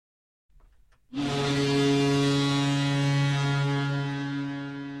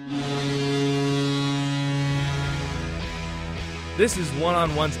This is One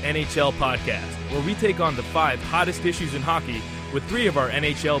on One's NHL podcast, where we take on the 5 hottest issues in hockey with 3 of our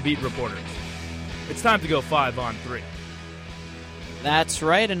NHL beat reporters. It's time to go 5 on 3. That's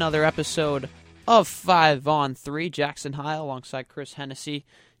right, another episode of 5 on 3. Jackson Heil alongside Chris Hennessy,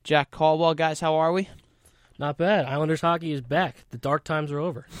 Jack Caldwell. Guys, how are we? Not bad. Islanders hockey is back. The dark times are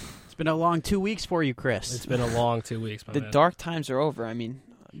over. It's been a long 2 weeks for you, Chris. It's been a long 2 weeks, my The man. dark times are over. I mean,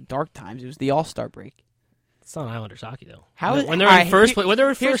 dark times. It was the All-Star break. It's not Islanders hockey, though. When they're in first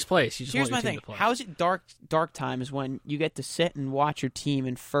place, you just Here's want my your team thing. to play. How is it dark times when you get to sit and watch your team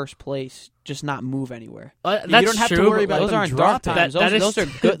in first place just not move anywhere? That's you don't have true, to worry but about Those them aren't dark dropping. times. That is- Those are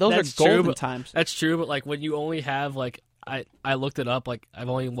good. Those that's are golden true, but- times. That's true, but like when you only have I looked it up. Like I've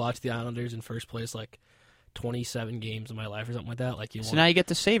only watched the Islanders in first place 27 games in my life or something like that. Like you So want now you get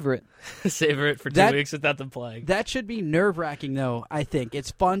to savor it. to savor it for 2 That- weeks without them playing. That should be nerve-wracking, though, I think.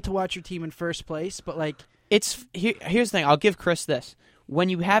 It's fun to watch your team in first place, but, Here's the thing. I'll give Chris this. When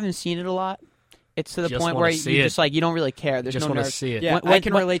you haven't seen it a lot, it's to the Just point wanna where see you it. just you don't really care. There's Just no want to nerves. see it. yeah, When- I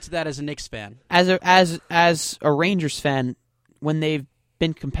can when- relate to that as a Knicks fan. As a Rangers fan, when they've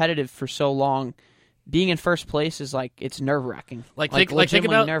been competitive for so long, being in first place is it's nerve wracking. Think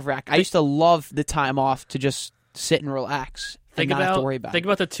legitimately about nerve wracking. I used to love the time off to just sit and relax and not have to worry about think it.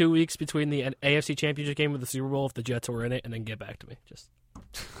 about the 2 weeks between the AFC Championship game with the Super Bowl if the Jets were in it, and then get back to me. Just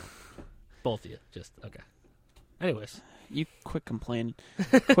both of you. Just okay. Anyways, You quit complaining.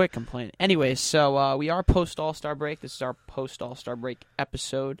 Quit complaining. Anyways, so we are post All-Star break. This is our post All-Star break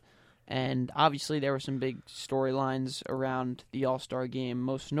episode. And obviously there were some big storylines around the All-Star game,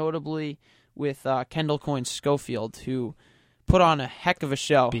 most notably with Kendall Coyne Schofield, who put on a heck of a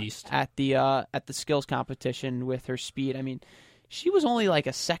show Beast. at the skills competition with her speed. I mean, she was only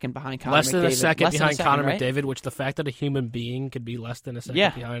a second behind Connor McDavid. less than a second behind Connor right? McDavid, which the fact that a human being could be less than a second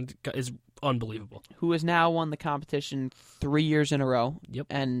Yeah. behind is unbelievable. Who has now won the competition 3 years in a row. Yep.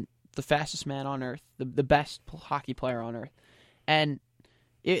 And the fastest man on earth, the best hockey player on earth. And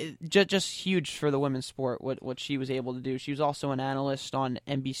just huge for the women's sport, what she was able to do. She was also an analyst on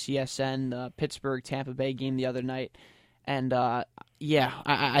NBCSN, the Pittsburgh-Tampa Bay game the other night. And, I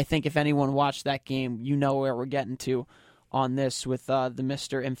think if anyone watched that game, you know where we're getting to on this with the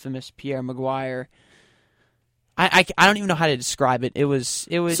Mr. Infamous Pierre Maguire. I don't even know how to describe it. It was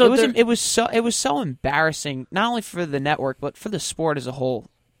so embarrassing, not only for the network but for the sport as a whole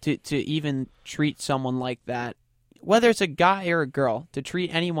to even treat someone like that, whether it's a guy or a girl, to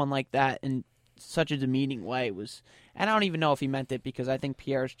treat anyone like that in such a demeaning way was. And I don't even know if he meant it, because I think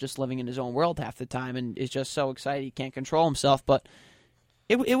Pierre's just living in his own world half the time and is just so excited he can't control himself. But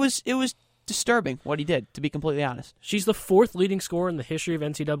it was disturbing what he did, to be completely honest. She's the 4th leading scorer in the history of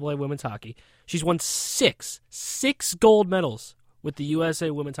NCAA women's hockey. She's won six gold medals with the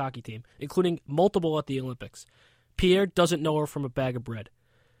USA women's hockey team, including multiple at the Olympics. Pierre doesn't know her from a bag of bread.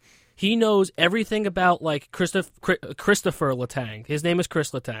 He knows everything about Christopher Letang. His name is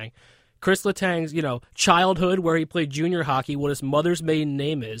Chris Letang. Chris Letang's, childhood, where he played junior hockey, what his mother's maiden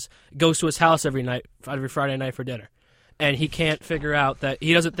name is, goes to his house every Friday night for dinner. And he can't figure out that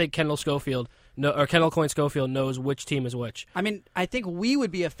he doesn't think Kendall Coyne Schofield knows which team is which. I mean, I think we would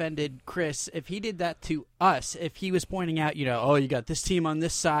be offended, Chris, if he did that to us. If he was pointing out, you got this team on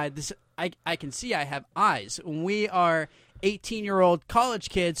this side. I can see I have eyes. When we are 18-year-old college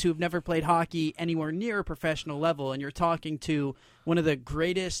kids who've never played hockey anywhere near a professional level, and you're talking to one of the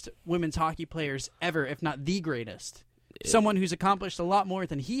greatest women's hockey players ever, if not the greatest. Someone who's accomplished a lot more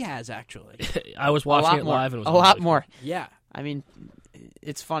than he has, actually. I was watching it live, and it was a lot unbelievable. more. Yeah. I mean,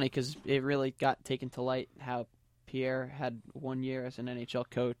 it's funny because it really got taken to light how Pierre had 1 year as an NHL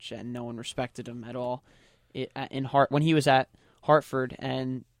coach and no one respected him at all when he was at Hartford,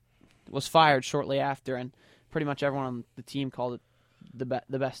 and was fired shortly after. And pretty much everyone on the team called it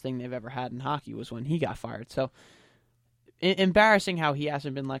the best thing they've ever had in hockey was when he got fired. So embarrassing how he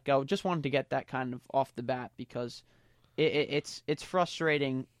hasn't been let go. Just wanted to get that kind of off the bat, because it's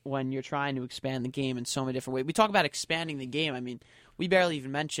frustrating when you're trying to expand the game in so many different ways. We talk about expanding the game. I mean, we barely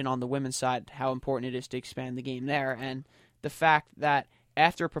even mention on the women's side how important it is to expand the game there, and the fact that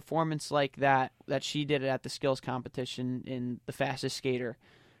after a performance like that she did it at the skills competition in the fastest skater,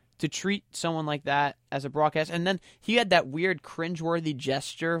 to treat someone like that as a broadcast, and then he had that weird cringeworthy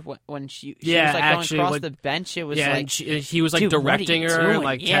gesture when she was actually, going across the bench. It was he was dude, directing what are you her,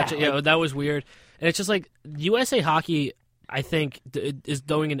 doing? catching. That was weird. And it's just USA Hockey, I think, is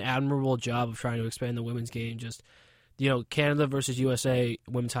doing an admirable job of trying to expand the women's game. Just Canada versus USA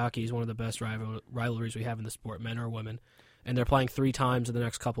women's hockey is one of the best rivalries we have in the sport, men or women, and they're playing 3 times in the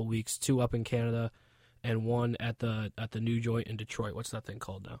next couple weeks, 2 up in Canada and one at the new joint in Detroit. What's that thing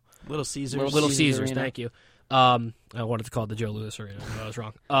called now? Little Caesars. Little Caesars. Arena. Thank you. I wanted to call it the Joe Louis Arena. I was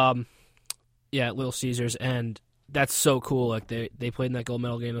wrong. Yeah, Little Caesars, and that's so cool. Like they played in that gold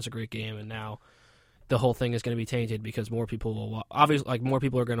medal game. That's a great game, and now the whole thing is going to be tainted because more people will obviously, like, more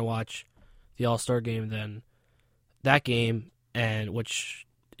people are going to watch the All-Star game than that game, and which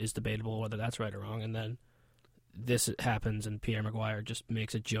is debatable whether that's right or wrong. And then this happens, and Pierre Maguire just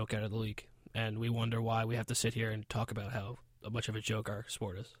makes a joke out of the league, and we wonder why we have to sit here and talk about how much of a joke our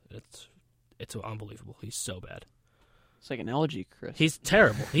sport is. It's unbelievable. He's so bad. It's like an elegy, Chris. He's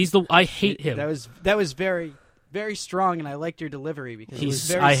terrible. I hate him. That was very, very strong, and I liked your delivery because it was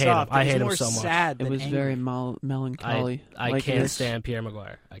very I hate soft. him. I It was hate him more so much. sad It than was angry. very melancholy. I like can't this. stand Pierre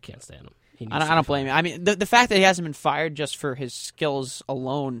Maguire. I can't stand him. He needs I to don't be blame fired. you. I mean, the fact that he hasn't been fired just for his skills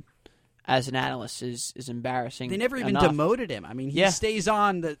alone as an analyst is embarrassing. They never even enough. demoted him. I mean, he Yeah. stays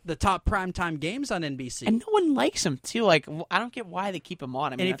on the top primetime games on NBC. And no one likes him too. Like, I don't get why they keep him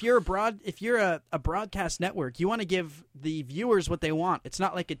on. I mean, And if you're a broadcast network, you want to give the viewers what they want. It's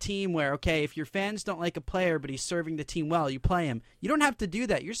not like a team where, okay, if your fans don't like a player but he's serving the team well, you play him. You don't have to do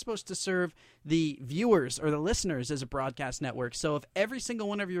that. You're supposed to serve the viewers or the listeners as a broadcast network. So if every single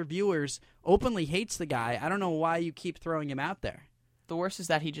one of your viewers openly hates the guy, I don't know why you keep throwing him out there. the worst is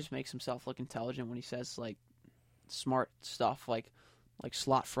that he just makes himself look intelligent when he says like smart stuff, like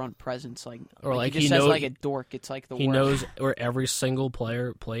slot front presence, Or like he just he says knows- like a dork. It's like the He worst. knows where every single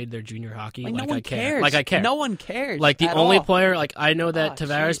player played their junior hockey. Like, Like, no one I care. cares. Like I care. No one cares. Like the at only all. player, like I know that Ah,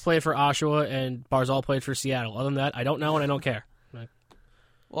 Tavares jeez. played for Oshawa and Barzal played for Seattle. Other than that, I don't know and I don't care.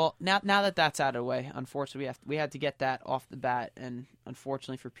 Well, now that that's out of the way, unfortunately, we had to get that off the bat, and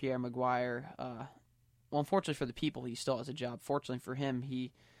unfortunately for Pierre Maguire, unfortunately for the people, he still has a job. Fortunately for him,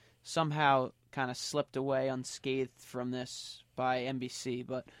 he somehow kind of slipped away unscathed from this by NBC.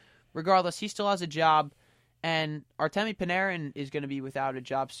 But regardless, he still has a job, and Artemi Panarin is going to be without a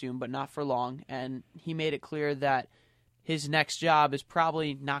job soon, but not for long. And he made it clear that his next job is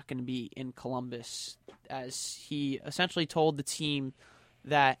probably not going to be in Columbus, as he essentially told the team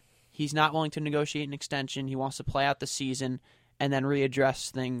that he's not willing to negotiate an extension. He wants to play out the season and then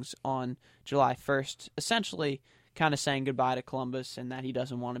readdress things on July 1st, essentially kind of saying goodbye to Columbus and that he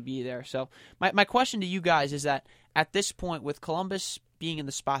doesn't want to be there. So my question to you guys is that at this point, with Columbus being in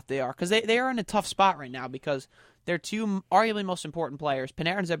the spot they are, because they are in a tough spot right now because they're two arguably most important players.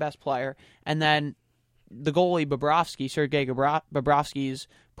 Panarin's their best player, and then the goalie Sergei Bobrovsky is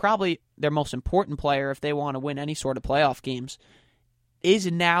probably their most important player if they want to win any sort of playoff games. Is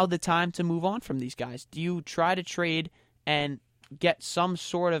now the time to move on from these guys? Do you try to trade and get some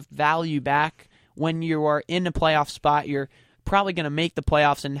sort of value back when you are in a playoff spot? You're probably going to make the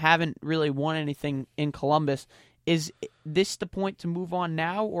playoffs and haven't really won anything in Columbus. Is this the point to move on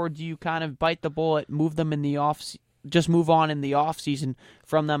now, or do you kind of bite the bullet, move them in the just move on in the offseason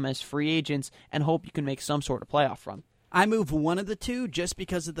from them as free agents and hope you can make some sort of playoff run? I move one of the two just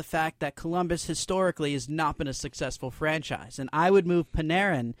because of the fact that Columbus historically has not been a successful franchise. And I would move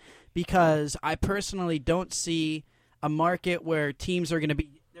Panarin because I personally don't see a market where teams are going to be...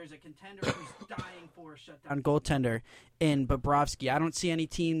 There's a contender who's dying for a shutdown goaltender in Bobrovsky. I don't see any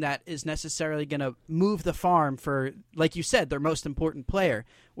team that is necessarily going to move the farm for, like you said, their most important player.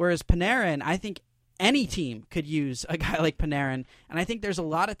 Whereas Panarin, I think any team could use a guy like Panarin, and I think there's a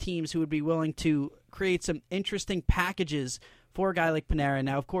lot of teams who would be willing to create some interesting packages for a guy like Panarin.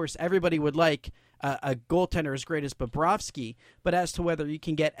 Now, of course, everybody would like a goaltender as great as Bobrovsky, but as to whether you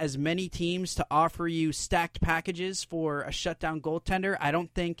can get as many teams to offer you stacked packages for a shutdown goaltender, I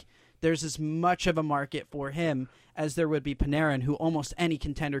don't think there's as much of a market for him as there would be Panarin, who almost any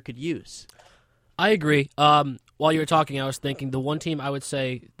contender could use. I agree. While you were talking, I was thinking the one team I would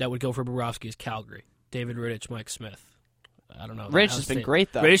say that would go for Bobrovsky is Calgary. David Rittich, Mike Smith. I don't know. Rittich has been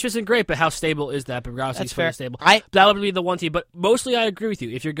great, though. Rittich has been great, but how stable is that? Bobrovsky's That's pretty fair. stable. I- That would be the one team, but mostly I agree with you.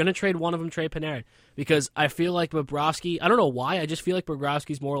 If you're going to trade one of them, trade Panarin. Because I feel like Bobrovsky, I don't know why, I just feel like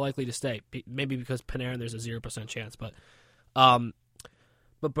Bobrovsky's more likely to stay. Maybe because Panarin, there's a 0% chance, but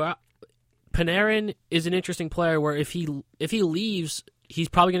Panarin is an interesting player where if he leaves, he's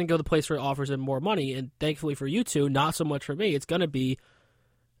probably going to go the place where it offers him more money, and thankfully for you two, not so much for me. It's going to be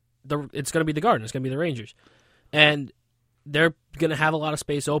the Garden. It's going to be the Rangers, and they're going to have a lot of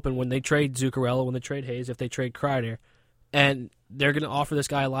space open when they trade Zuccarello, when they trade Hayes, if they trade Kreider, and they're going to offer this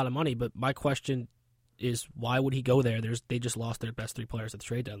guy a lot of money. But my question is, why would he go there? They just lost their best three players at the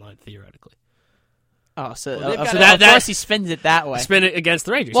trade deadline, theoretically. Oh, so, Well, they've got- so that- of course he spins it that way. Spin it against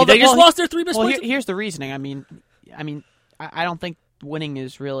the Rangers. Well, They just well, lost their three best Well, players. here's the reasoning. I mean, I don't think winning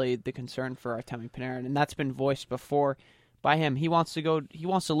is really the concern for Artemi Panarin, and that's been voiced before by him. He wants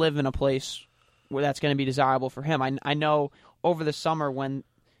to live in a place where that's going to be desirable for him. I know over the summer when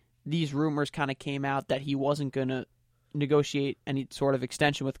these rumors kind of came out that he wasn't going to negotiate any sort of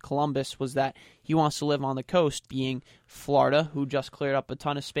extension with Columbus, was that he wants to live on the coast, being Florida, who just cleared up a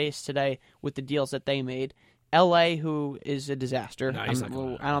ton of space today with the deals that they made. LA, who is a disaster.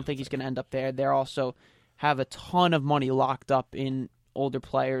 No, I don't think he's going to end up there. They also have a ton of money locked up in older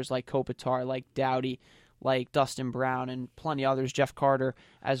players like Kopitar, like Doughty, like Dustin Brown, and plenty others, Jeff Carter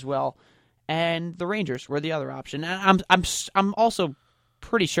as well. And the Rangers were the other option. And I'm also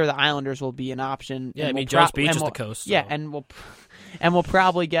pretty sure the Islanders will be an option. Yeah, Jones Beach is the coast. So. Yeah, and we'll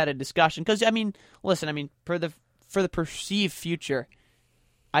probably get a discussion because listen, for the perceived future,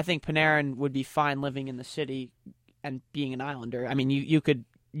 I think Panarin would be fine living in the city and being an Islander. I mean, you could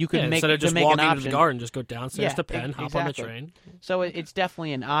make instead of just make walking an into option. the garden, just go downstairs to Penn, hop on the exactly. train. So it's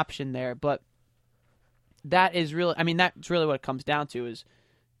definitely an option there, but that's really what it comes down to is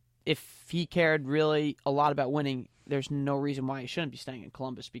if he cared really a lot about winning, there's no reason why he shouldn't be staying in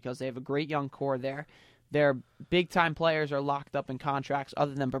Columbus because they have a great young core there. Their big-time players are locked up in contracts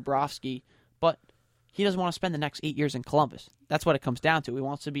other than Bobrovsky, but he doesn't want to spend the next 8 years in Columbus. That's what it comes down to. He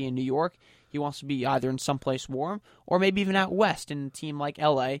wants to be in New York. He wants to be either in someplace warm or maybe even out west in a team like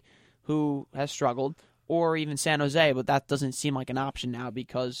LA, who has struggled, or even San Jose, but that doesn't seem like an option now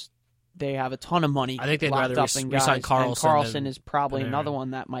because they have a ton of money. I think they'd locked rather up in guys, resign Karlsson. and Karlsson is probably Panarin. another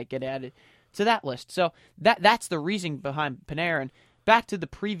one that might get added to that list. So that's the reason behind Panarin. Back to the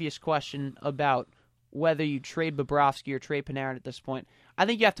previous question about whether you trade Bobrovsky or trade Panarin at this point. I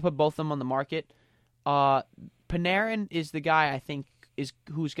think you have to put both of them on the market. Panarin is the guy I think is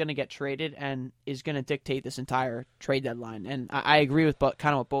who's going to get traded and is going to dictate this entire trade deadline. And I agree with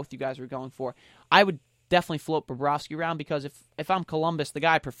kind of what both you guys were going for. I would definitely float Bobrovsky around because if I'm Columbus, the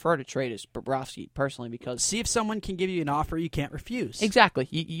guy I prefer to trade is Bobrovsky personally because See if someone can give you an offer you can't refuse. exactly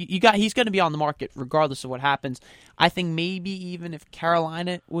he's going to be on the market regardless of what happens. I think maybe even if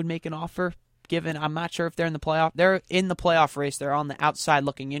Carolina would make an offer. Given, I'm not sure if they're in the playoff. They're in the playoff race. They're on the outside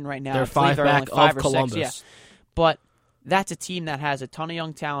looking in right now. They're I believe 5 they're back only 5 of or Columbus. 6, yeah. But that's a team that has a ton of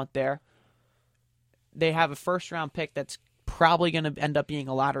young talent there. They have a first-round pick that's probably going to end up being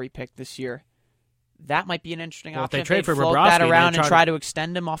a lottery pick this year. That might be an interesting Well, if option. they trade for float Bobrovsky, that around they and try to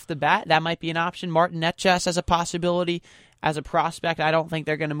extend him off the bat, that might be an option. Martin Netchess as a possibility as a prospect. I don't think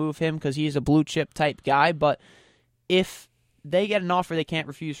they're going to move him because he's a blue-chip type guy. But if they get an offer they can't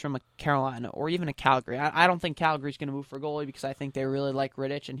refuse from a Carolina or even a Calgary. I don't think Calgary's going to move for goalie because I think they really like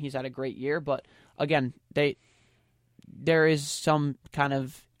Rittich and he's had a great year. But again, there is some kind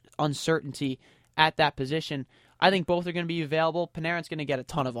of uncertainty at that position. I think both are going to be available. Panarin's going to get a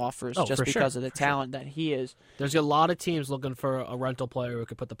ton of offers just because of the talent that he is. There's a lot of teams looking for a rental player who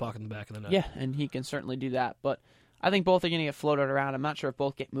could put the puck in the back of the net. Yeah, and he can certainly do that. But I think both are going to get floated around. I'm not sure if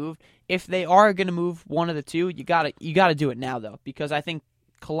both get moved. If they are going to move one of the two, you got to do it now though, because I think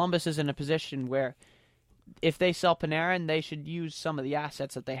Columbus is in a position where if they sell Panarin, they should use some of the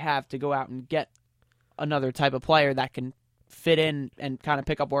assets that they have to go out and get another type of player that can fit in and kind of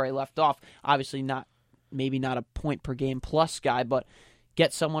pick up where he left off. Obviously, maybe not a point per game plus guy, but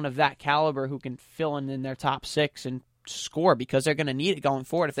get someone of that caliber who can fill in their top 6 and score because they're going to need it going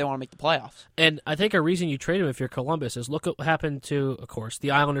forward if they want to make the playoffs. And I think a reason you trade him if you're Columbus is look at what happened to, of course,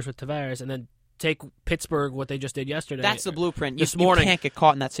 the Islanders with Tavares, and then take Pittsburgh, what they just did yesterday. That's the blueprint. This You morning. can't get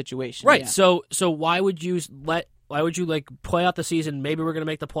caught in that situation. Right. Yeah. So why would you play out the season? Maybe we're going to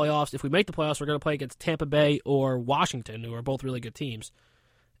make the playoffs. If we make the playoffs, we're going to play against Tampa Bay or Washington, who are both really good teams.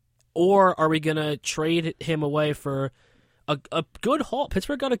 Or are we going to trade him away for a good haul?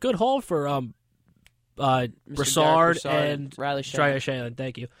 Pittsburgh got a good haul for Brassard and Riley Shea.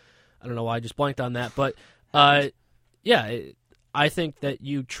 Thank you. I don't know why I just blanked on that, but yeah, I think that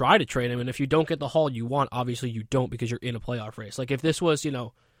you try to trade him, and if you don't get the haul you want, obviously you don't because you're in a playoff race. Like if this was,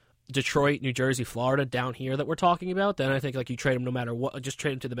 Detroit, New Jersey, Florida down here that we're talking about, then I think like you trade him no matter what, just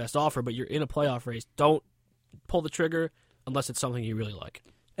trade him to the best offer, but you're in a playoff race. Don't pull the trigger unless it's something you really like.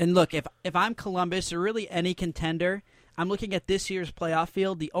 And look, if I'm Columbus or really any contender, I'm looking at this year's playoff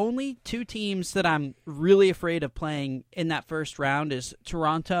field. The only 2 teams that I'm really afraid of playing in that first round is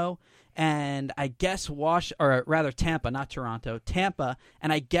Toronto and I guess Tampa, not Toronto, Tampa,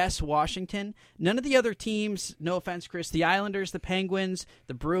 and I guess Washington. None of the other teams, no offense, Chris, the Islanders, the Penguins,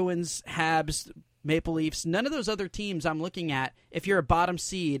 the Bruins, Habs, Maple Leafs, none of those other teams I'm looking at, if you're a bottom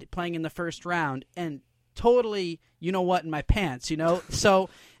seed playing in the first round, and totally, in my pants, So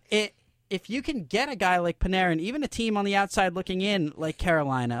if you can get a guy like Panarin, even a team on the outside looking in like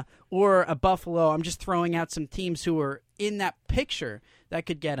Carolina or a Buffalo, I'm just throwing out some teams who are in that picture, that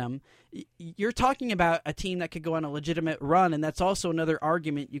could get him. You're talking about a team that could go on a legitimate run, and that's also another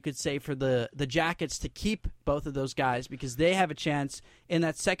argument you could say for the Jackets to keep both of those guys because they have a chance in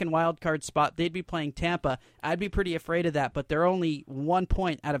that second wild card spot. They'd be playing Tampa. I'd be pretty afraid of that, but they're only 1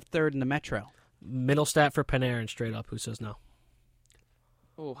 point out of third in the Metro. Mittelstadt for Panarin, straight up. Who says no?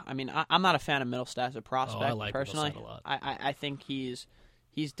 Oh, I mean, I'm not a fan of Mittelstadt as a prospect. I like personally. Mittelstadt a lot. I think he's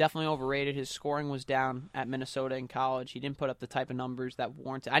definitely overrated. His scoring was down at Minnesota in college. He didn't put up the type of numbers that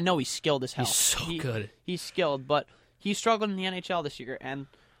warranted. I know he's skilled as hell. He's so good. He's skilled, but he's struggled in the NHL this year. And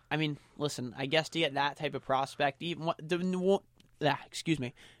I mean, listen, I guess to get that type of prospect, no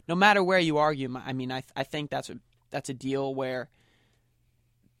matter where you argue, I mean, I think that's a deal where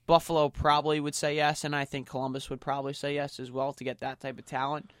Buffalo probably would say yes, and I think Columbus would probably say yes as well to get that type of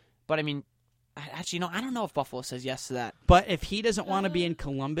talent. But I mean, actually, I don't know if Buffalo says yes to that. But if he doesn't want to be in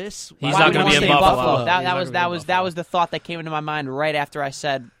Columbus, he's not going to be in Buffalo. That was the thought that came into my mind right after I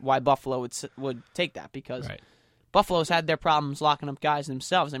said why Buffalo would take that, because Buffalo's had their problems locking up guys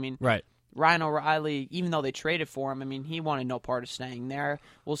themselves. I mean, Ryan O'Reilly, even though they traded for him, I mean, he wanted no part of staying there.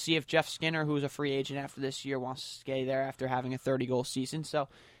 We'll see if Jeff Skinner, who's a free agent after this year, wants to stay there after having a 30-goal season. So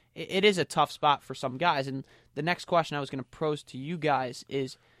it is a tough spot for some guys. And the next question I was going to pose to you guys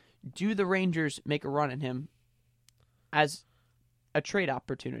is, do the Rangers make a run at him as a trade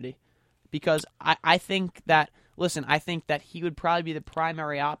opportunity? Because I think that he would probably be the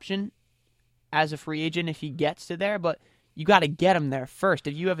primary option as a free agent if he gets to there, but you got to get him there first.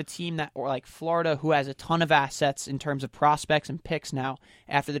 If you have a team or like Florida, who has a ton of assets in terms of prospects and picks now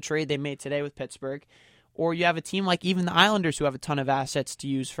after the trade they made today with Pittsburgh, or you have a team like even the Islanders who have a ton of assets to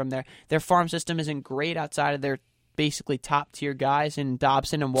use from there. Their farm system isn't great outside of their basically top-tier guys in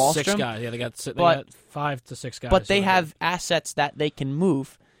Dobson and Wallstrom. 6 guys. Yeah, they got 5 to 6 guys. But they have assets that they can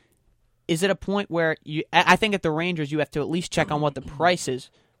move. Is it a point where I think at the Rangers you have to at least check on what the price is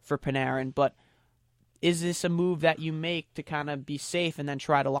for Panarin, but is this a move that you make to kind of be safe and then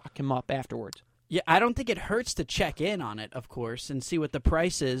try to lock him up afterwards? Yeah, I don't think it hurts to check in on it, of course, and see what the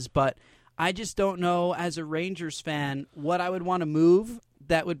price is, but I just don't know, as a Rangers fan, what I would want to move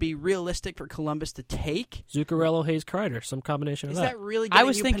that would be realistic for Columbus to take. Zuccarello, Hayes, Kreider, some combination of that. Is that really getting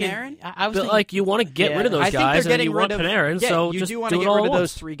Panarin? I was thinking, like, you want to get rid of those guys, and you want Panarin, so you just do want to do get it all rid of at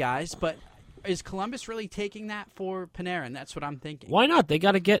those once. 3 guys, but is Columbus really taking that for Panarin? That's what I'm thinking. Why not? They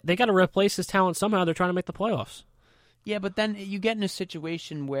got to replace his talent somehow. They're trying to make the playoffs. Yeah, but then you get in a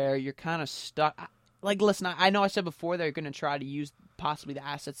situation where you're kind of stuck. Like, listen, I know I said before they're going to try to use possibly the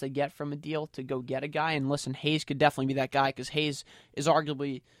assets they get from a deal to go get a guy. And listen, Hayes could definitely be that guy because Hayes is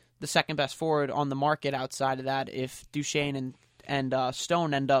arguably the second best forward on the market outside of that if Duchesne and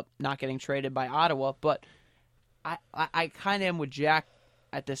Stone end up not getting traded by Ottawa. But I kind of am with Jack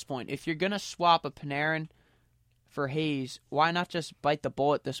at this point. If you're going to swap a Panarin for Hayes, why not just bite the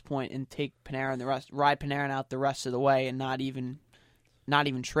bullet at this point and take Panarin ride Panarin out the rest of the way and not even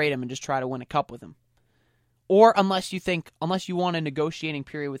trade him and just try to win a cup with him? Or unless you want a negotiating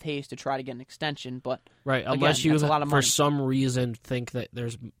period with Hayes to try to get an extension, but unless again, you that's a lot of money. For some reason think that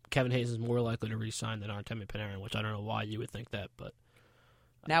Kevin Hayes is more likely to re-sign than Artemi Panarin, which I don't know why you would think that. But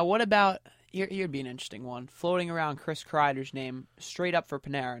now, what about here'd be an interesting one floating around Chris Kreider's name straight up for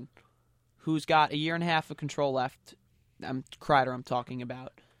Panarin, who's got 1.5 years of control left. Kreider, I'm talking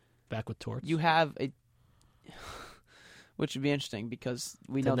about. Back with Torts. You have a. Which would be interesting because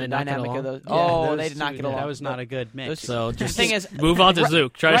we know the knock it dynamic of along? those. They did not get along. That was not a good mix. So just the thing is, move on to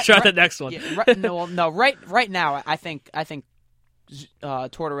Zook. Try the next one. Yeah, right now, I think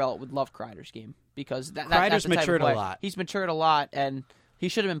Tortorella would love Kreider's game because that's Kreider's the type matured of player. a lot. He's matured a lot, and he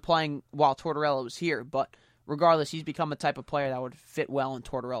should have been playing while Tortorella was here. But regardless, he's become a type of player that would fit well in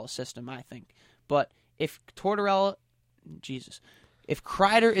Tortorella's system, I think. But if Kreider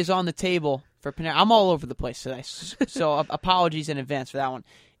is on the table for Panarin, I'm all over the place today, so apologies in advance for that one.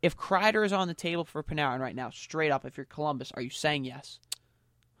 If Kreider is on the table for Panarin right now, straight up, if you're Columbus, are you saying yes?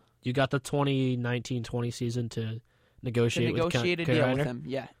 You got the 2019-20 season to negotiate a deal with him,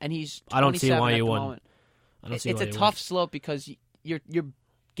 yeah. And he's 27 I don't see why you wouldn't. It's a tough slope because you're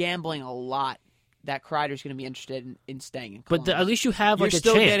gambling a lot that Kreider's going to be interested in staying in Columbus. But at least you have You're like a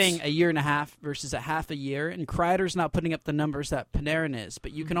still chance. getting 1.5 years versus a half a year, and Kreider's not putting up the numbers that Panarin is.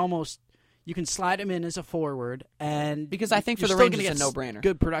 But you can slide him in as a forward, and because I think for the still Rangers gonna it's a no-brainer.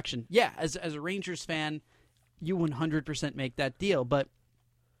 Good production, yeah. As a Rangers fan, you 100% make that deal. But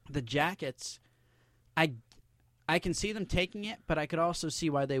the Jackets, I can see them taking it, but I could also see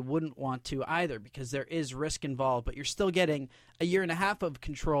why they wouldn't want to either, because there is risk involved. But you're still getting 1.5 years of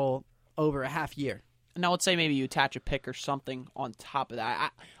control over a half year. Now, let's say maybe you attach a pick or something on top of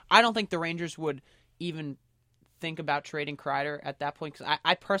that. I don't think the Rangers would even think about trading Kreider at that point, because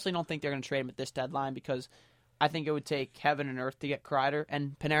I personally don't think they're going to trade him at this deadline, because I think it would take heaven and earth to get Kreider,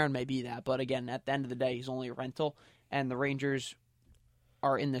 and Panarin may be that. But again, at the end of the day, he's only a rental, and the Rangers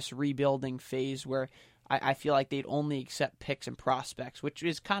are in this rebuilding phase where I feel like they'd only accept picks and prospects, which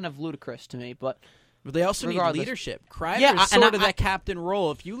is kind of ludicrous to me. But they also regardless, need leadership. Kreider is sort of that captain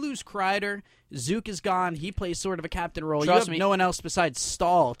role. If you lose Kreider, Zook is gone. He plays sort of a captain role. You have no one else besides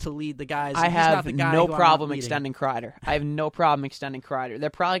Stahl to lead the guys. I have no problem extending Kreider. I have no problem extending Kreider. They're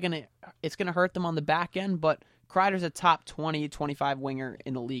probably going to – it's going to hurt them on the back end, but Kreider's a top 20, 25 winger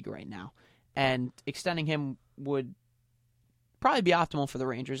in the league right now. And extending him would probably be optimal for the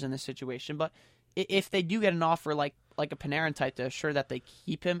Rangers in this situation. But if they do get an offer like a Panarin type to assure that they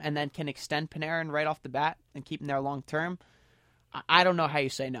keep him and then can extend Panarin right off the bat and keep him there long term, I don't know how you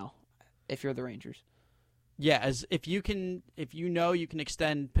say no if you're the Rangers. Yeah, as if you know you can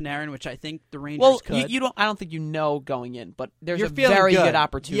extend Panarin, which I think the Rangers could. I don't think you know going in, but there's a very good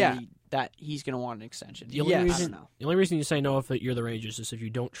opportunity that he's going to want an extension. The only reason you say no if you're the Rangers is if you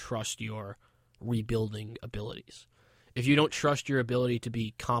don't trust your rebuilding abilities. If you don't trust your ability to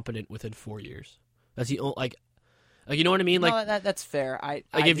be competent within 4 years, that's the only you know what I mean. No, that's fair.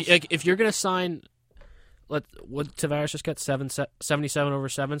 If you're going to sign, what Tavares just got 77 over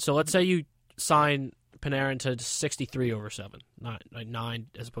 7. So let's say you sign Panarin to 63 over 7, not 9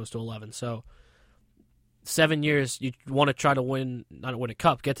 as opposed to 11. So 7 years, you want to try to not win a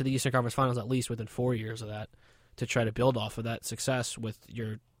cup, get to the Eastern Conference Finals at least within 4 years of that, to try to build off of that success with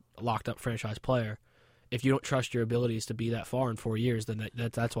your locked up franchise player. If you don't trust your abilities to be that far in 4 years, then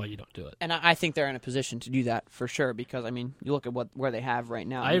that's why you don't do it. And I think they're in a position to do that for sure, because you look at where they have right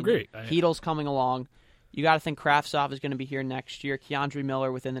now. I agree. Heedle's coming along. You got to think Kravtsov is going to be here next year. Keandre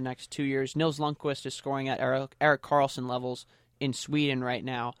Miller within the next 2 years. Nils Lundqvist is scoring at Erik Karlsson levels in Sweden right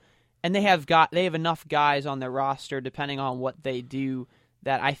now, and they have enough guys on their roster, depending on what they do,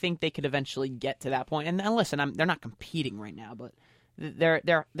 that I think they could eventually get to that point. And listen, they're not competing right now, but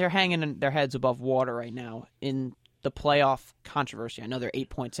they're hanging their heads above water right now in the playoff controversy. I know they're 8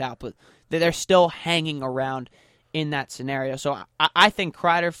 points out, but they're still hanging around in that scenario. So I think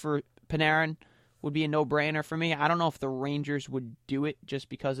Kreider for Panarin would be a no-brainer for me. I don't know if the Rangers would do it just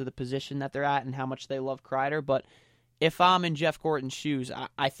because of the position that they're at and how much they love Kreider, but if I'm in Jeff Gorton's shoes,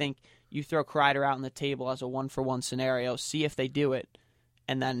 I think you throw Kreider out on the table as a one-for-one scenario, see if they do it,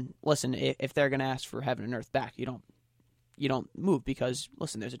 and then, listen, if they're going to ask for heaven and earth back, you don't move because,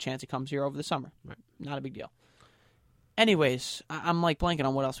 listen, there's a chance he comes here over the summer. Right. Not a big deal. Anyways, I'm blanking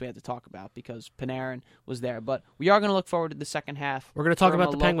on what else we had to talk about because Panarin was there. But we are going to look forward to the second half. We're going to talk about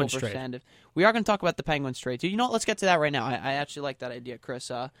the Penguins trade. We are going to talk about the Penguins trade. You know what? Let's get to that right now. I actually like that idea,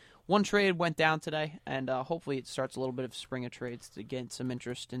 Chris. One trade went down today, and hopefully it starts a little bit of spring of trades to get some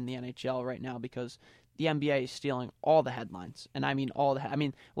interest in the NHL right now because the NBA is stealing all the headlines. And I mean all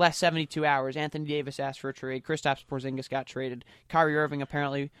the last 72 hours, Anthony Davis asked for a trade. Kristaps Porzingis got traded. Kyrie Irving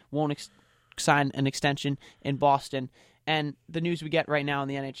apparently won't sign an extension in Boston. And the news we get right now in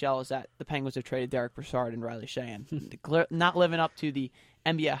the NHL is that the Penguins have traded Derek Brassard and Riley Sheahan. Not living up to the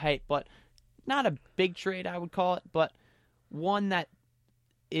NBA hype, but not a big trade, I would call it, but one that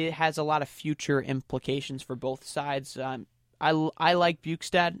it has a lot of future implications for both sides. I like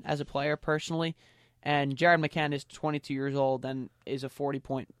Bukestad as a player personally, and Jared McCann is 22 years old and is a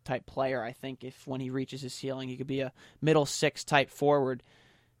 40-point type player. I think if when he reaches his ceiling, he could be a middle six type forward.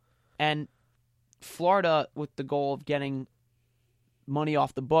 And Florida, with the goal of getting money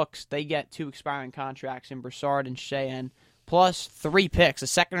off the books, they get 2 expiring contracts in Brassard and Sheahan, plus 3 picks, a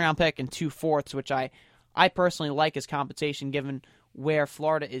second-round pick and 2 fourths, which I personally like as compensation given where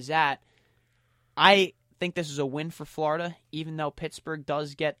Florida is at. I think this is a win for Florida, even though Pittsburgh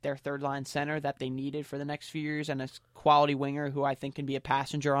does get their third-line center that they needed for the next few years and a quality winger who I think can be a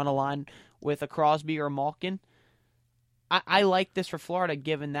passenger on a line with a Crosby or a Malkin. I like this for Florida,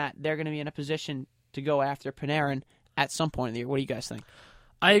 given that they're going to be in a position to go after Panarin at some point in the year. What do you guys think?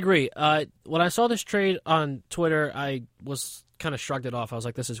 I agree. When I saw this trade on Twitter, I was kind of shrugged it off. I was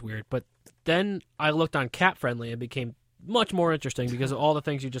like, this is weird. But then I looked on Cap Friendly and it became much more interesting because of all the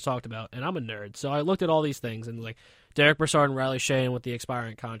things you just talked about. And I'm a nerd, so I looked at all these things and like Derek Brassard and Riley Sheahan with the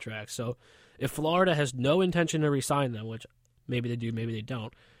expiring contracts. So if Florida has no intention to re-sign them, which maybe they do, maybe they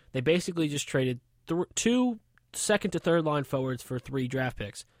don't, they basically just traded 2 second to third line forwards for 3 draft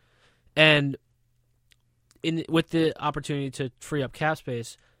picks, and with the opportunity to free up cap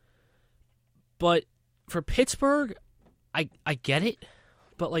space. But for Pittsburgh, I get it,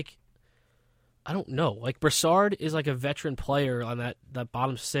 but like I don't know. Like Brassard is like a veteran player on that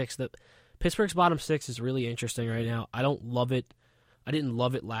bottom 6. That Pittsburgh's bottom 6 is really interesting right now. I don't love it. I didn't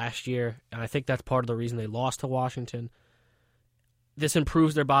love it last year, and I think that's part of the reason they lost to Washington. This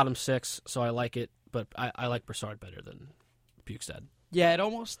improves their bottom six, so I like it, but I like Broussard better than Bukestad. Yeah, it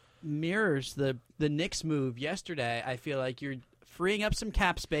almost mirrors the Knicks move yesterday. I feel like you're freeing up some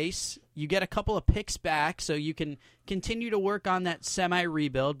cap space. You get a couple of picks back so you can continue to work on that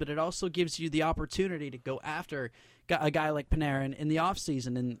semi-rebuild, but it also gives you the opportunity to go after a guy like Panarin in the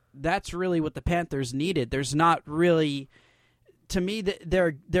offseason, and that's really what the Panthers needed. There's not really, to me,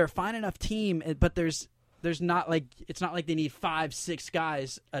 they're a fine enough team, but there's not like, it's not like they need 5-6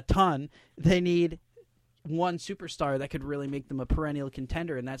 guys a ton. They need one superstar that could really make them a perennial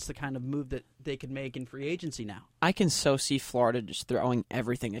contender, and that's the kind of move that they could make in free agency now. I can so see Florida just throwing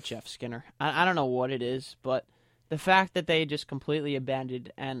everything at Jeff Skinner. I don't know what it is, but the fact that they just completely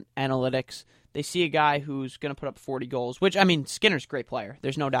abandoned analytics, they see a guy who's going to put up 40 goals, which, I mean, Skinner's a great player.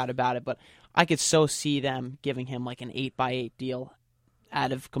 There's no doubt about it, but I could so see them giving him like an 8x8 deal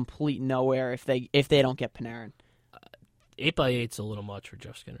out of complete nowhere if they don't get Panarin. 8x8's a little much for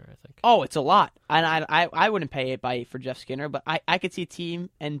Jeff Skinner, I think. Oh, it's a lot. And I wouldn't pay 8x8 for Jeff Skinner, but I could see a team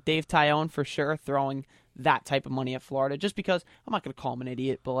and Dave Tyone for sure throwing that type of money at Florida, just because I'm not going to call him an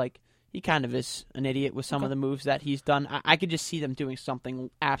idiot, but like he kind of is an idiot with some of the moves that he's done. I could just see them doing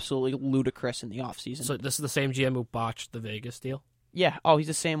something absolutely ludicrous in the offseason. So this is the same GM who botched the Vegas deal? Yeah. Oh, he's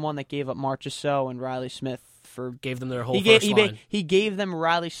the same one that gave up Marchessault and Riley Smith for Gave them their whole first line. He gave them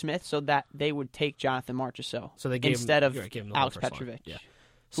Riley Smith so that they would take Jonathan Marchessault So they gave instead him, of gave him the whole Alex first line. Petrovic, Yeah.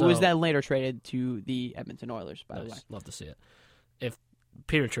 who was then later traded to the Edmonton Oilers, by the way. Love to see it. If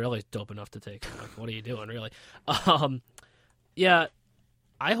Peter Chiarelli's dope enough to take him, like, what are you doing, really? Yeah,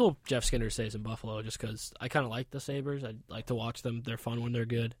 I hope Jeff Skinner stays in Buffalo just because I kind of like the Sabres. I like to watch them. They're fun when they're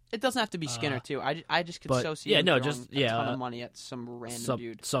good. It doesn't have to be Skinner, too. I just could but, so see yeah, him no, throwing just, a ton of money at some random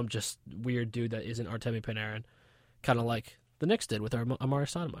dude. Some just weird dude that isn't Artemi Panarin, kind of like the Knicks did with Amari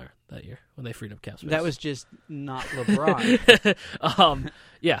Stoudemire that year when they freed up cap space. That was just not LeBron.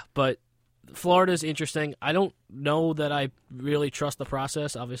 Yeah, but Florida's interesting. I don't know that I really trust the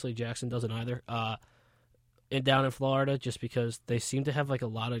process. Obviously, Jackson doesn't either. And down in Florida, just because they seem to have like a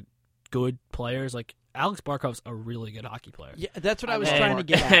lot of good players. Like Alex Barkov's a really good hockey player. Yeah, that's what I was love trying to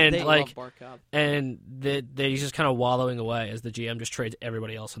get at. And I like, love Barkov. and they're just kind of wallowing away as the GM just trades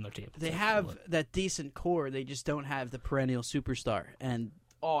everybody else on their team. They have that decent core. They just don't have the perennial superstar. And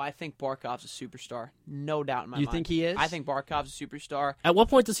Oh, I think Barkov's a superstar. No doubt in my you mind. think he is? I think Barkov's a superstar. At what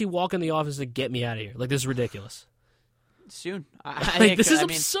point does he walk in the office and get me out of here? Like, this is ridiculous. Soon. Like, this is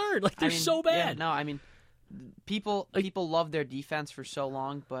absurd. Like, they're so bad. Yeah, no, I mean, people love their defense for so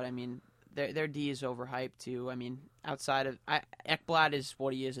long, but I mean, their D is overhyped too. I mean, outside of Ekblad is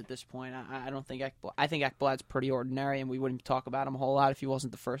what he is at this point. I don't think I think Ekblad's pretty ordinary, and we wouldn't talk about him a whole lot if he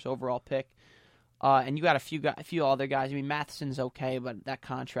wasn't the first overall pick. And you got a few other guys. I mean, Matheson's okay, but that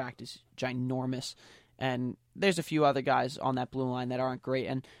contract is ginormous. And there's a few other guys on that blue line that aren't great.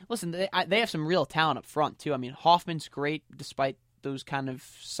 And listen, they have some real talent up front too. I mean, Hoffman's great despite those kind of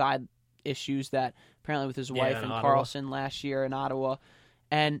side issues that apparently with his wife and Carlson last year in Ottawa.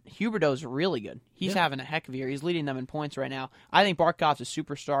 And Huberdeau's really good. He's having a heck of a year. He's leading them in points right now. I think Barkov's a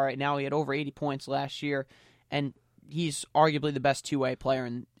superstar right now. He had over 80 points last year, and he's arguably the best two-way player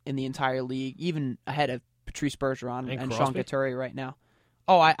in the entire league, even ahead of Patrice Bergeron and Sean Couturier right now.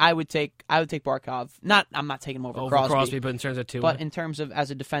 Oh, I would take Barkov. I'm not taking him over Crosby, but in terms of two-way. But in terms of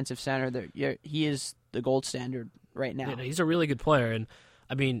as a defensive center, he is the gold standard right now. Yeah, he's a really good player, and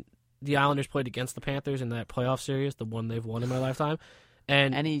I mean, the Islanders played against the Panthers in that playoff series, the one they've won in my lifetime.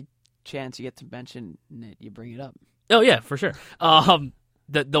 And any chance you get to mention it, you bring it up. Oh yeah, for sure.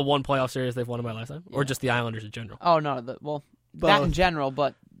 The one playoff series they've won in my lifetime, or just the Islanders in general. Oh no, that in general,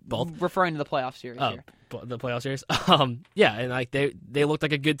 but both referring to the playoff series here. The playoff series. Yeah, and like they looked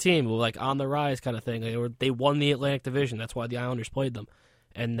like a good team, like on the rise kind of thing. They won the Atlantic Division. That's why the Islanders played them.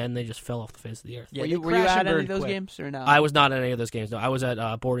 And then they just fell off the face of the earth. Yeah, were you at any of those games or no? I was not at any of those games. No, I was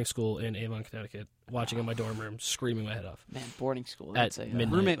at boarding school in Avon, Connecticut, watching in my dorm room, screaming my head off. Man, boarding school. At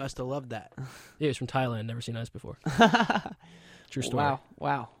midnight. Roommate must have loved that. Yeah, he was from Thailand, never seen ice before. True story.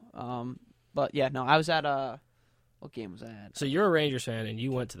 Wow. But yeah, no, I was at what game was I at? So you're a Rangers fan, and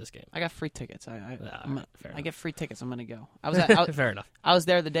you went to this game. I got free tickets. I get free tickets. I'm gonna go. Fair enough. I was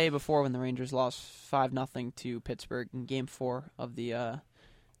there the day before when the Rangers lost 5-0 to Pittsburgh in Game 4 of the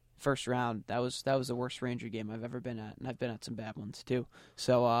first round. That was the worst Ranger game I've ever been at, and I've been at some bad ones too.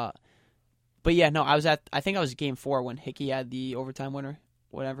 So, but yeah, no, I think I was Game 4 when Hickey had the overtime winner,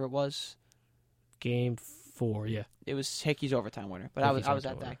 whatever it was. Game 4, yeah. It was Hickey's overtime winner, but I was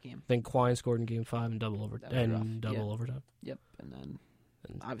at that game. Then Quine scored in Game 5 and double overtime. Yep, and then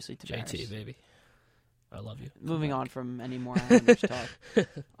obviously Tavares. JT, baby. I love you. Moving on from any more Islanders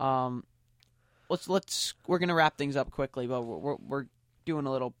talk. We're gonna wrap things up quickly, but we're doing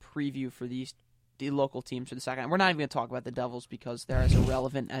a little preview for the local teams for the second. We're not even gonna talk about the Devils because they're as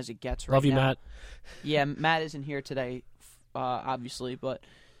irrelevant as it gets right now. Love you, Matt. Yeah, Matt isn't here today, obviously, but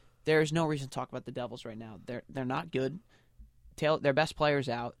there's no reason to talk about the Devils right now. They're not good. Their best player's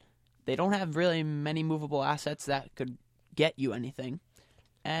out. They don't have really many movable assets that could get you anything.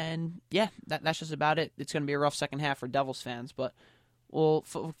 And yeah, that's just about it. It's going to be a rough second half for Devils fans, but we'll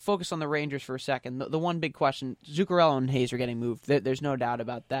focus on the Rangers for a second. The one big question, Zuccarello and Hayes are getting moved. There's no doubt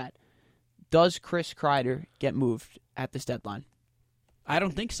about that. Does Chris Kreider get moved at this deadline? I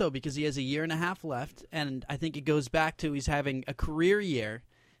don't think so because he has a year and a half left, and I think it goes back to he's having a career year,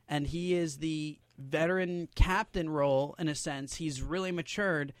 and he is the veteran captain role in a sense. He's really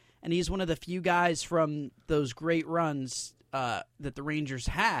matured, and he's one of the few guys from those great runs that the Rangers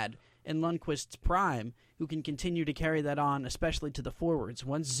had in Lundqvist's prime who can continue to carry that on, especially to the forwards.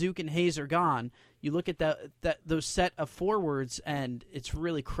 Once Zook and Hayes are gone, you look at those set of forwards, and it's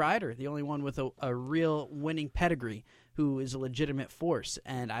really Kreider, the only one with a real winning pedigree, who is a legitimate force.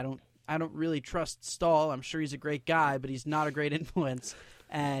 And I don't really trust Stahl. I'm sure he's a great guy, but he's not a great influence.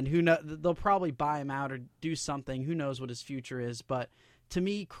 And they'll probably buy him out or do something. Who knows what his future is? But to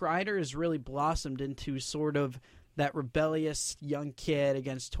me, Kreider has really blossomed into sort of that rebellious young kid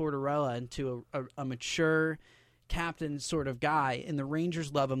against Tortorella into a mature captain sort of guy. And the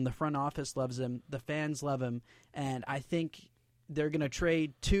Rangers love him. The front office loves him. The fans love him. And I think they're going to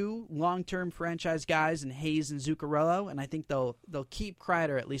trade 2 long-term franchise guys in Hayes and Zuccarello. And I think they'll keep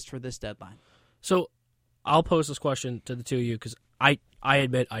Kreider at least for this deadline. So I'll pose this question to the two of you because I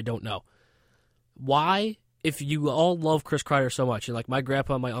admit I don't know. Why, if you all love Chris Kreider so much, and like my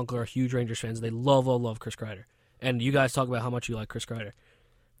grandpa and my uncle are huge Rangers fans, they love Chris Kreider. And you guys talk about how much you like Chris Kreider.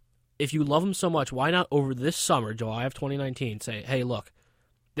 If you love him so much, why not over this summer, July of 2019, say, hey, look,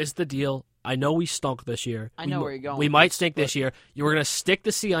 this is the deal. I know we stunk this year. I know where you're going. We might stink this year. You were going to stick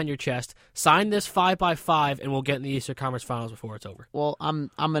the C on your chest, sign this 5x5, and we'll get in the Eastern Conference Finals before it's over. Well,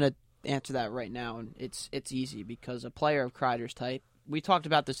 I'm going to answer that right now, and it's easy because a player of Kreider's type, we talked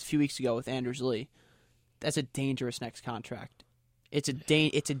about this a few weeks ago with Anders Lee, that's a dangerous next contract. It's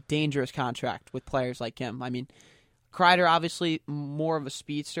a dangerous contract with players like him. I mean, Kreider obviously more of a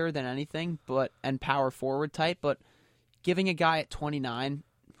speedster than anything, and power forward type. But giving a guy at 29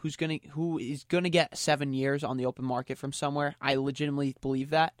 who is gonna get 7 years on the open market from somewhere, I legitimately believe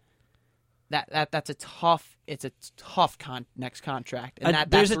that's a tough next contract.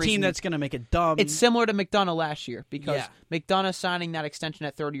 And there's a team that's going to make it dumb. It's similar to McDonough last year because McDonough signing that extension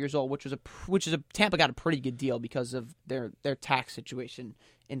at 30 years old, which is Tampa got a pretty good deal because of their tax situation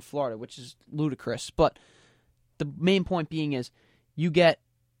in Florida, which is ludicrous. But the main point being is you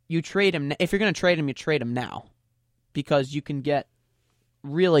trade him. If you're going to trade him, you trade him now because you can get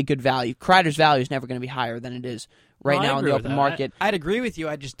really good value. Kreider's value is never going to be higher than it is right now in the open market. I'd agree with you.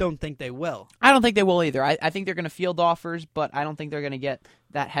 I just don't think they will. I don't think they will either. I think they're going to field offers, but I don't think they're going to get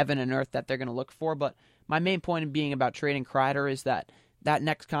that heaven and earth that they're going to look for. But my main point in being about trading Kreider is that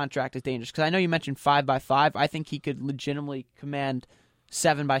next contract is dangerous. Because I know you mentioned 5x5. I think he could legitimately command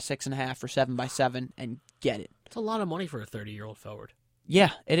 7x6.5 or 7x7 and get it. It's a lot of money for a 30-year-old forward.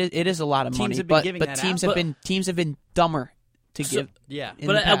 Yeah, it is a lot of money. But teams have been dumber to give. Yeah.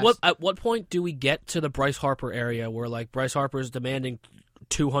 But at what point do we get to the Bryce Harper area where like Bryce Harper is demanding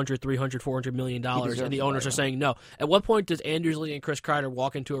 $200, $300, $400 million and the owners are saying no? At what point does Anders Lee and Chris Kreider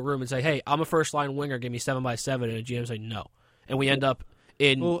walk into a room and say, hey, I'm a first-line winger, give me 7x7, and a GM say no? And we end up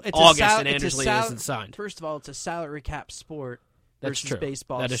in August and Anders Lee isn't signed. First of all, it's a salary cap sport versus That's true.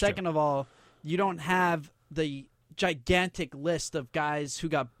 baseball. That is Second true. of all, you don't have the gigantic list of guys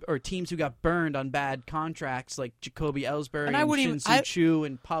teams who got burned on bad contracts like Jacoby Ellsbury and Shin-Soo Choo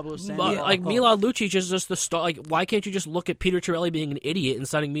and Pablo Sandoval. Like Milan Lucic is just the star. Like, why can't you just look at Peter Chiarelli being an idiot and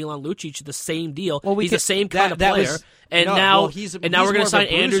signing Milan Lucic the same deal? He's the same kind of player, now we're going to sign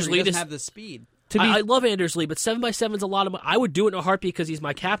Anders Lee. He doesn't have the speed. I love Anders Lee, but 7x7 is a lot of money. I would do it in a heartbeat because he's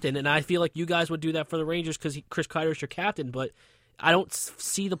my captain, and I feel like you guys would do that for the Rangers because Chris Kreider is your captain. But I don't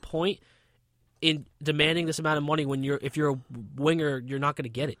see the point in demanding this amount of money when if you're a winger, you're not going to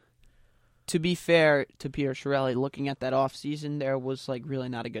get it. To be fair to Peter Chiarelli, looking at that offseason, there was like really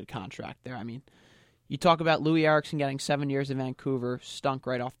not a good contract there. I mean, you talk about Louis Eriksson getting 7 years in Vancouver, stunk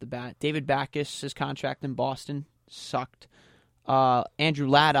right off the bat. David Backes, his contract in Boston, sucked. Andrew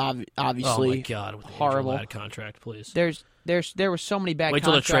Ladd, obviously, oh my God, with the horrible Andrew Ladd contract, please. There were so many bad Wait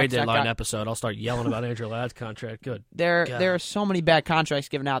till contracts. the trade deadline episode. I'll start yelling about Andrew Ladd's contract. Good. There are so many bad contracts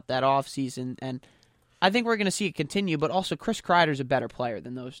given out that offseason, and I think we're going to see it continue, but also Chris Kreider's a better player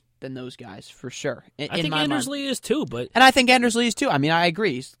than those guys for sure. I think Anders Lee is too, but and I think Anders Lee is too. I mean, I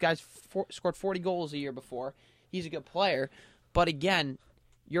agree. This guy's scored 40 goals a year before. He's a good player, but again,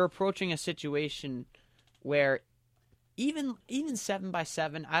 you're approaching a situation where even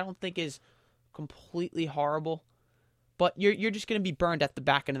 7x7, I don't think is completely horrible. But you're just going to be burned at the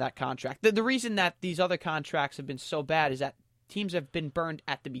back end of that contract. The reason that these other contracts have been so bad is that teams have been burned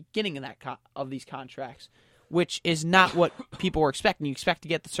at the beginning of of these contracts, which is not what people were expecting. You expect to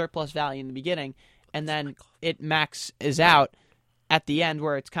get the surplus value in the beginning, and then it maxes out at the end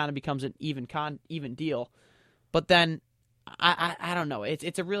where it kind of becomes an even deal. But then I don't know.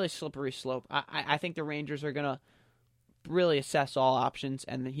 It's a really slippery slope. I think the Rangers are going to really assess all options,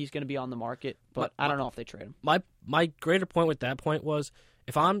 and he's going to be on the market, but I don't know if they trade him. My greater point with that point was,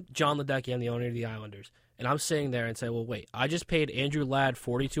 if I'm John Ledecky, I'm the owner of the Islanders, and I'm sitting there and say, well, wait, I just paid Andrew Ladd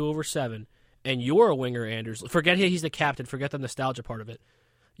 42/7, and you're a winger, Anders. Forget he's the captain. Forget the nostalgia part of it.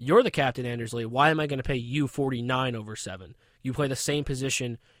 You're the captain, Anders Lee. Why am I going to pay you 49/7? You play the same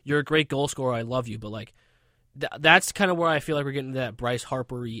position. You're a great goal scorer. I love you, but like, that's kind of where I feel like we're getting to that Bryce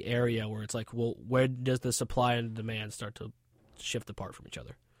Harper-y area where it's like, well, where does the supply and demand start to shift apart from each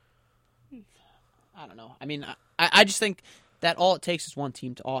other? I don't know. I mean, I just think that all it takes is one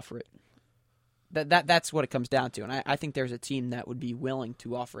team to offer it. That's what it comes down to, and I think there's a team that would be willing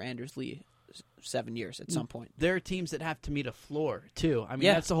to offer Anders Lee 7 years at some point. There are teams that have to meet a floor, too. I mean,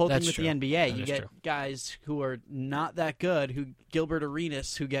 Yeah, that's the whole thing with true. the NBA. That You is get true. guys who are not that good, Gilbert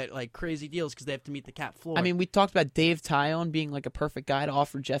Arenas, who get like crazy deals because they have to meet the cap floor. I mean, we talked about Dave Tyone being like a perfect guy to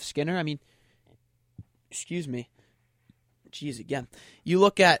offer Jeff Skinner. I mean, excuse me. Jeez, again. You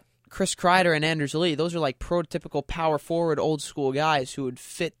look at Chris Kreider and Anders Lee, those are like prototypical power forward, old school guys who would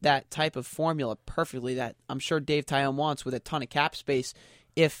fit that type of formula perfectly that I'm sure Dave Tyone wants with a ton of cap space.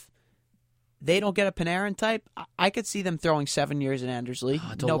 If they don't get a Panarin type, I could see them throwing 7 years in Anders Lee.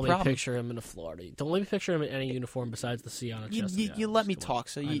 Don't no let problem. me picture him in a Florida. Don't let me picture him in any uniform besides the C on his chest. You let me talk,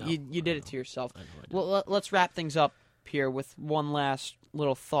 so I know. you did it to yourself. I know. Well, let's wrap things up here with one last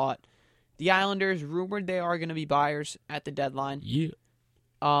little thought. The Islanders, rumored they are going to be buyers at the deadline. Yeah.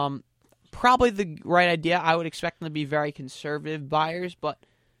 Probably the right idea. I would expect them to be very conservative buyers, but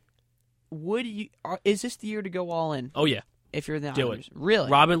is this the year to go all in Oh, yeah. if you're the Do Islanders?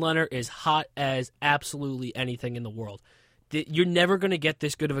 Really? Robin Leonard is hot as absolutely anything in the world. You're never going to get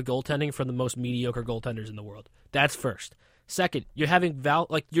this good of a goaltending from the most mediocre goaltenders in the world. That's first. Second, you're having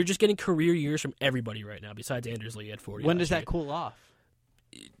you're just getting career years from everybody right now besides Anders Lee at 40. when does that cool off?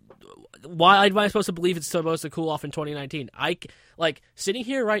 Why am I supposed to believe it's supposed to cool off in 2019? Sitting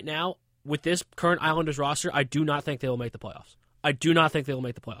here right now with this current Islanders roster, I do not think they will make the playoffs. I do not think they will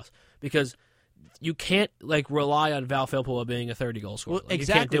make the playoffs because you can't rely on Val Filppula being a 30-goal scorer. Well, You can't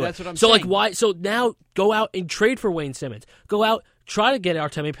exactly, do it. that's what I'm so saying. why? So now go out and trade for Wayne Simmons. Go out, try to get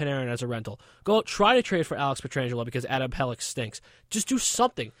Artemi Panarin as a rental. Go out, try to trade for Alex Pietrangelo because Adam Pelech stinks. Just do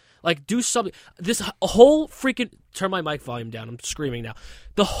something. Do something. This whole freaking turn my mic volume down. I'm screaming now.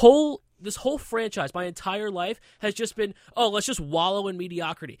 This whole franchise, my entire life, has just been, let's just wallow in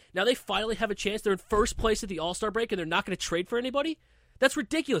mediocrity. Now they finally have a chance. They're in first place at the All-Star break, and they're not going to trade for anybody? That's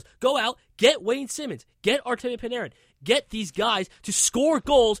ridiculous. Go out, get Wayne Simmons, get Artemi Panarin, get these guys to score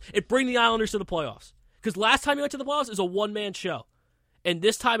goals and bring the Islanders to the playoffs. Because last time you went to the playoffs, it was a one-man show. And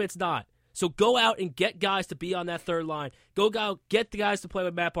this time it's not. So go out and get guys to be on that third line. Go out, get the guys to play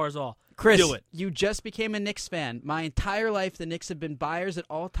with Matt Barzal. Chris, do it. You just became a Knicks fan. My entire life, the Knicks have been buyers at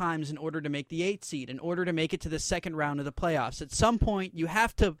all times in order to make the 8th seed, in order to make it to the second round of the playoffs. At some point, you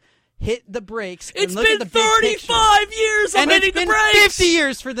have to hit the brakes and It's look been at the big 35 picture. years of And hitting it's the been brakes. 50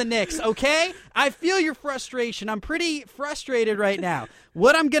 years for the Knicks, okay? I feel your frustration. I'm pretty frustrated right now.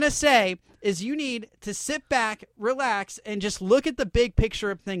 What I'm going to say is you need to sit back, relax, and just look at the big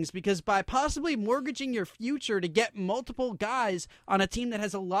picture of things, because by possibly mortgaging your future to get multiple guys on a team that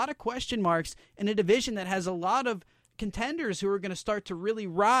has a lot of question marks in a division that has a lot of contenders who are going to start to really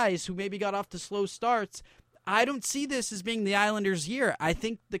rise, who maybe got off to slow starts, I don't see this as being the Islanders' year. I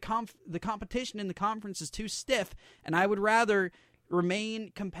think the competition in the conference is too stiff, and I would rather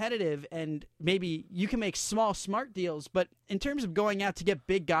remain competitive, and maybe you can make small, smart deals, but in terms of going out to get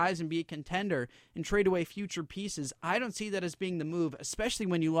big guys and be a contender and trade away future pieces, I don't see that as being the move, especially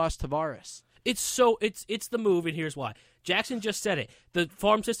when you lost Tavares. It's the move, and here's why. Jackson just said it. The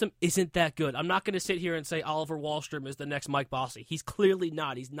farm system isn't that good. I'm not going to sit here and say Oliver Wahlstrom is the next Mike Bossy. He's clearly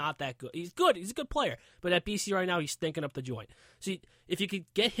not. He's not that good. He's good. He's a good player. But at BC right now, he's stinking up the joint. So if you could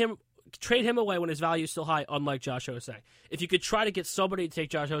get him, trade him away when his value is still high, unlike Josh Hosang. If you could try to get somebody to take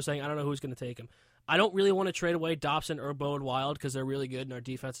Josh Hosang, I don't know who's going to take him. I don't really want to trade away Dobson or Bowen Wild because they're really good and our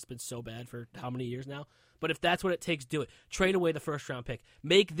defense has been so bad for how many years now. But if that's what it takes, do it. Trade away the first-round pick.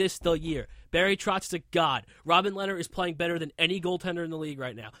 Make this the year. Barry Trotz is a god. Robin Leonard is playing better than any goaltender in the league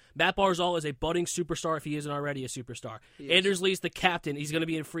right now. Matt Barzal is a budding superstar if he isn't already a superstar. Anders Lee's the captain. He's going to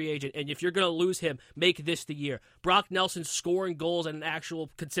be a free agent. And if you're going to lose him, make this the year. Brock Nelson's scoring goals at an actual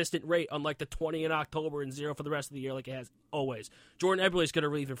consistent rate, unlike the 20 in October and 0 for the rest of the year like it has always. Jordan Eberle is going to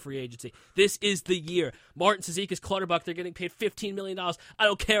leave in free agency. This is the year. Martin Cizikas, Clutterbuck, they're getting paid $15 million. I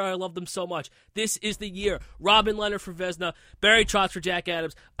don't care. I love them so much. This is the year. Robin Leonard for Vezina, Barry Trotz for Jack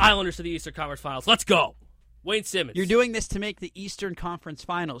Adams, Islanders to the Eastern Conference Finals. Let's go. Wayne Simmons. You're doing this to make the Eastern Conference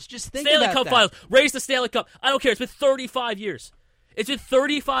Finals. Just think Stanley about Cup that. Finals. Raise the Stanley Cup. I don't care. It's been 35 years. It's been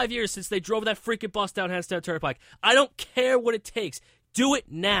 35 years since they drove that freaking bus down Hempstead Turnpike. I don't care what it takes. Do it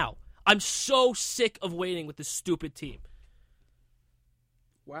now. I'm so sick of waiting with this stupid team.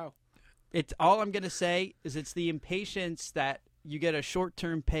 Wow. It's all I'm going to say is it's the impatience that you get a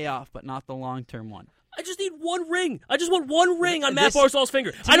short-term payoff, but not the long-term one. I just need one ring. I just want one ring on Matt This- Barzal's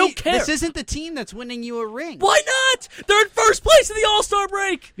finger. I don't care. This isn't the team that's winning you a ring. Why not? They're in first place in the All-Star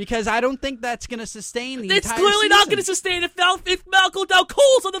break. Because I don't think that's going to sustain the It's entire clearly not season. going to sustain if Malcolm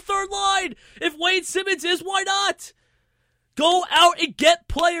Dalcole's on the third line. If Wayne Simmons is, why not? Go out and get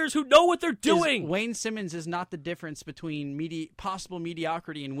players who know what they're doing. Wayne Simmons is not the difference between possible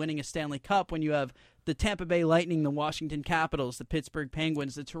mediocrity and winning a Stanley Cup when you have the Tampa Bay Lightning, the Washington Capitals, the Pittsburgh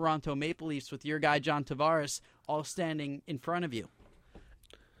Penguins, the Toronto Maple Leafs with your guy John Tavares all standing in front of you.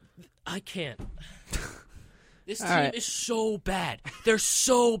 I can't. This All team right. is so bad. They're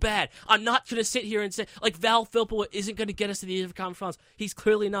so bad. I'm not going to sit here and say, like, Val Filppula isn't going to get us to the Eastern Conference Finals. He's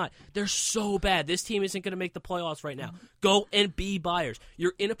clearly not. They're so bad. This team isn't going to make the playoffs right now. Go and be buyers.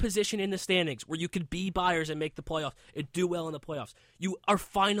 You're in a position in the standings where you can be buyers and make the playoffs and do well in the playoffs. You are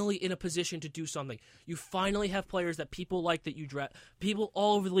finally in a position to do something. You finally have players that people like that you draft. People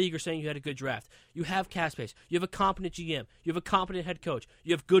all over the league are saying you had a good draft. You have cap space. You have a competent GM. You have a competent head coach.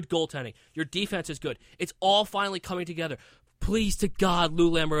 You have good goaltending. Your defense is good. It's all finally coming together. Please to God,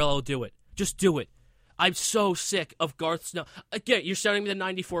 Lou Lamoriello, do it. Just do it. I'm so sick of Garth Snow. Again, you're sending me the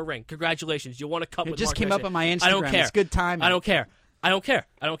 94 ring. Congratulations. You won a cup It with just Mark came Messier. up on my Instagram. I don't care. It's good timing. I don't care.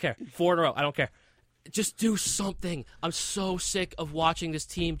 4 in a row. I don't care. Just do something. I'm so sick of watching this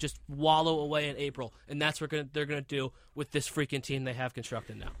team just wallow away in April, and that's what they're going to do with this freaking team they have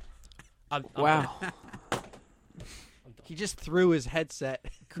constructed now. I'm Wow. He just threw his headset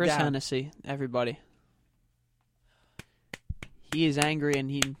Chris down. Hennessy, everybody. He is angry and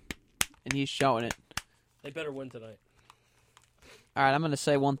he's showing it. They better win tonight. All right, I'm going to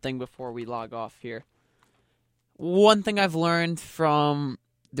say one thing before we log off here. One thing I've learned from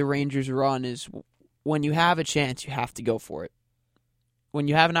the Rangers run is when you have a chance, you have to go for it. When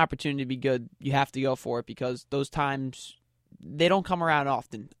you have an opportunity to be good, you have to go for it because those times, they don't come around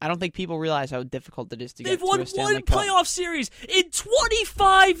often. I don't think people realize how difficult it is to They've get won to a Stanley one Cup. playoff series in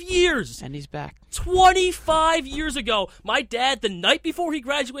 25 years. And he's back. 25 years ago, my dad, the night before he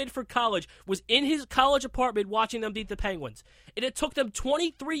graduated from college, was in his college apartment watching them beat the Penguins. And it took them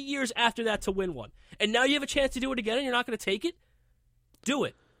 23 years after that to win one. And now you have a chance to do it again and you're not going to take it? Do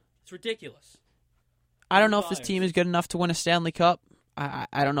it. It's ridiculous. I don't know if this team is good enough to win a Stanley Cup. I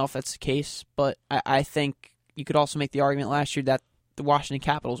don't know if that's the case, but I think you could also make the argument last year that the Washington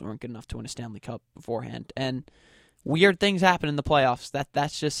Capitals weren't good enough to win a Stanley Cup beforehand. And weird things happen in the playoffs.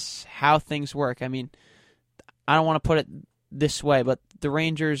 That's just how things work. I mean, I don't want to put it this way, but the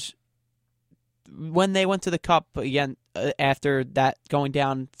Rangers, when they went to the Cup again after that going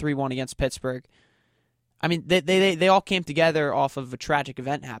down 3-1 against Pittsburgh, I mean, they all came together off of a tragic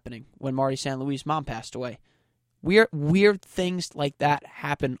event happening when Marty St. Louis' mom passed away. Weird things like that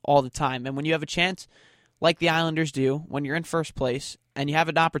happen all the time. And when you have a chance, like the Islanders do, when you're in first place and you have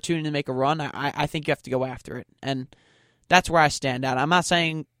an opportunity to make a run, I think you have to go after it. And that's where I stand out. I'm not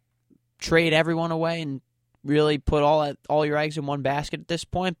saying trade everyone away and really put all your eggs in one basket at this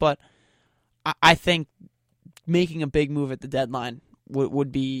point, but I think making a big move at the deadline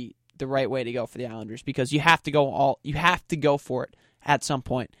would be the right way to go for the Islanders because you have to go for it at some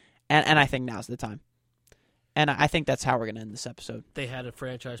point. And I think now's the time. And I think that's how we're going to end this episode. They had a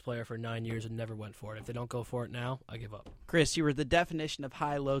franchise player for 9 years and never went for it. If they don't go for it now, I give up. Chris, you were the definition of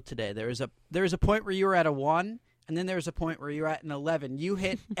high-low today. There was a point where you were at a 1, and then there was a point where you were at an 11. You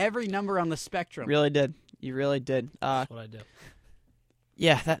hit every number on the spectrum. Really did. You really did. That's what I do.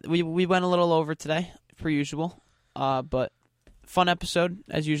 Yeah, we went a little over today, per usual. But fun episode,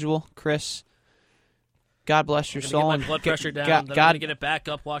 as usual. Chris, God bless your I'm soul. gonna get and my blood pressure down. God, then I'm gonna get it back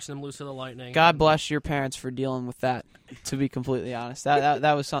up watching them lose to the Lightning. God bless your parents for dealing with that. To be completely honest, that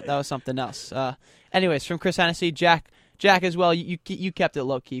was something else. Anyways, from Chris Hennessy, Jack as well. You kept it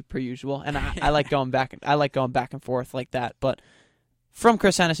low key per usual, and I like going back. I like going back and forth like that. But from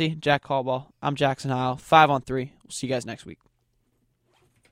Chris Hennessy, Jack Caldwell, I'm Jackson Heil. 5 on 3. We'll see you guys next week.